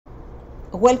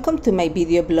Welcome to my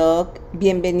video blog.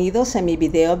 Bienvenidos a mi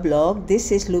video blog.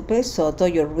 This is Lupe Soto,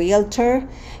 your realtor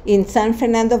in San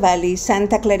Fernando Valley,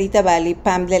 Santa Clarita Valley,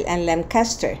 Palmdale, and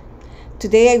Lancaster.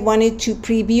 Today I wanted to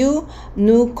preview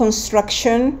new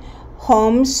construction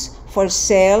homes for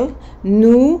sale,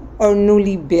 new or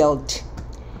newly built.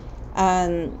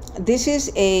 This is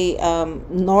a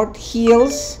North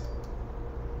Hills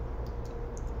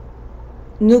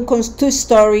new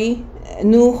two-story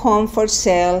new home for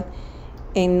sale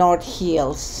in North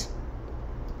Hills.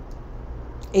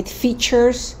 It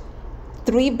features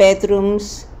 3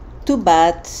 bedrooms, 2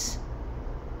 baths,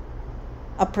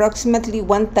 approximately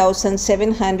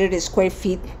 1,700 square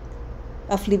feet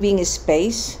of living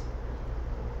space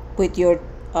with your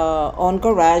own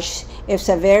garage. It's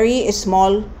a very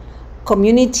small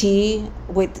community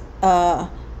with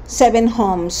 7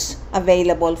 homes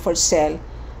available for sale.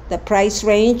 The price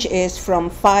range is from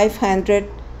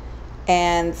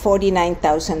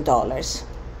 $549,000.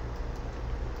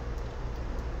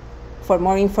 For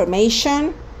more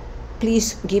information,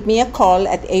 please give me a call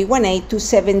at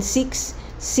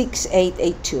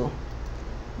 818-276-6882.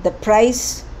 The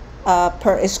price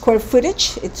per square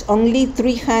footage, it's only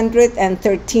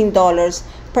 $313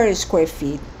 per square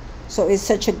feet. So it's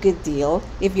such a good deal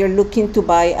if you're looking to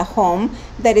buy a home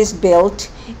that is built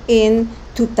in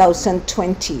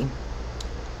 2020.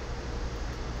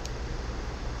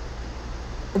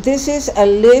 This is a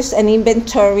list and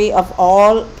inventory of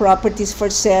all properties for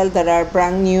sale that are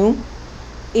brand new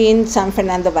in San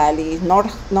Fernando Valley.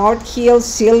 North Hills,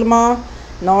 Sylmar,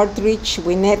 Northridge,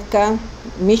 Winnetka,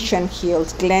 Mission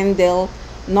Hills, Glendale,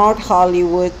 North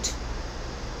Hollywood,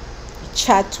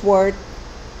 Chatsworth,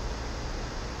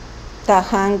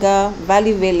 Tujunga,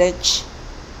 Valley Village,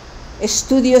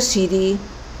 Studio City,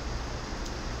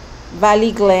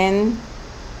 Valley Glen,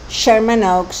 Sherman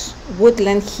Oaks,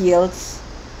 Woodland Hills,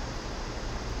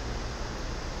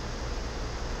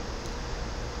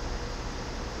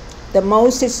 the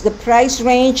most is the price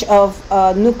range of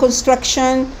new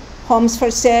construction homes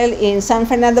for sale in San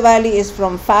Fernando Valley is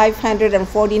from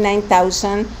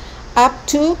 $549,000 up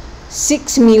to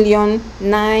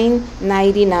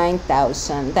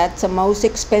 $6,999,000. That's the most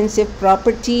expensive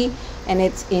property, and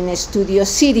it's in a Studio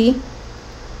City.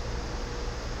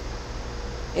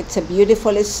 It's a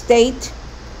beautiful estate,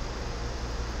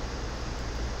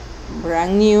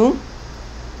 brand new.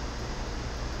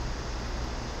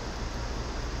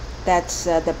 That's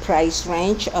the price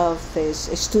range of this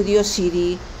Studio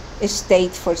City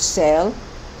estate for sale,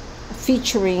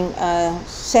 featuring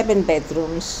 7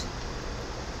 bedrooms.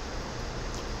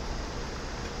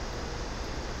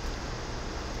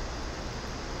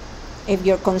 If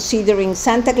you're considering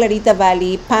Santa Clarita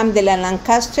Valley, Palmdale, and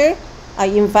Lancaster, I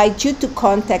invite you to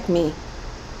contact me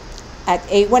at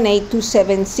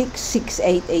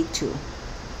 818-276-6882.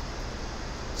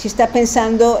 Si está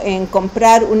pensando en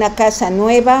comprar una casa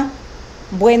nueva,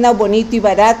 buena, bonito y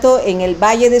barato en el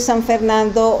Valle de San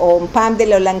Fernando o en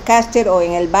Palmdale o Lancaster o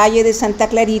en el Valle de Santa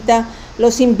Clarita,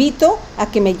 los invito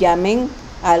a que me llamen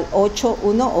al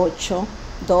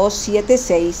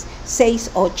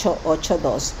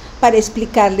 818-276-6882 para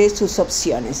explicarles sus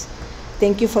opciones.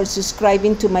 Thank you for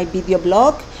subscribing to my video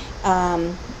blog.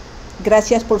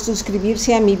 Gracias por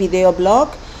suscribirse a mi video blog.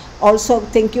 Also,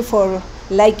 thank you for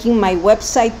liking my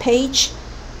website page.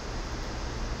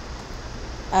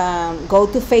 Go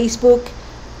to Facebook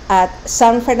at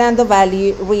San Fernando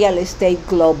Valley Real Estate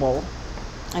Global.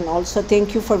 And also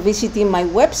thank you for visiting my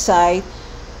website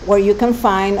where you can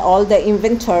find all the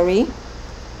inventory.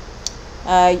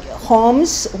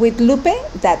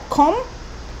 homeswithlupe.com.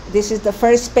 This is the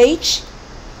first page.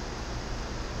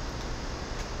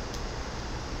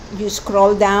 You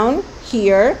scroll down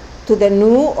here to the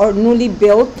new or newly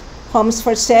built homes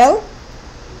for sale.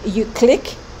 You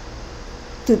click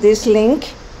to this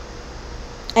link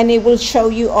and it will show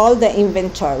you all the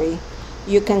inventory.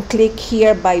 You can click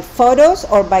here by photos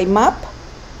or by map,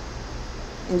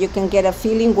 and you can get a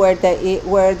feeling where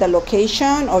the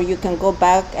location, or you can go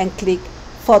back and click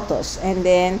photos, and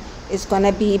then it's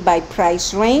gonna be by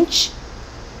price range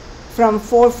from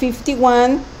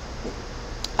 $451,000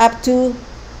 up to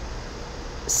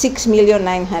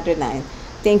 $6,909,000.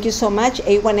 Thank you so much.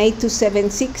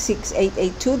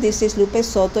 818-276-6882. This is Lupe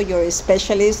Soto, your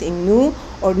specialist in new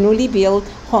or newly built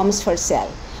homes for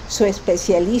sale. Su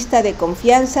especialista de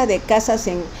confianza de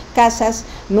casas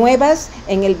nuevas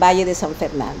en el Valle de San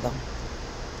Fernando.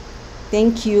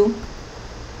 Thank you.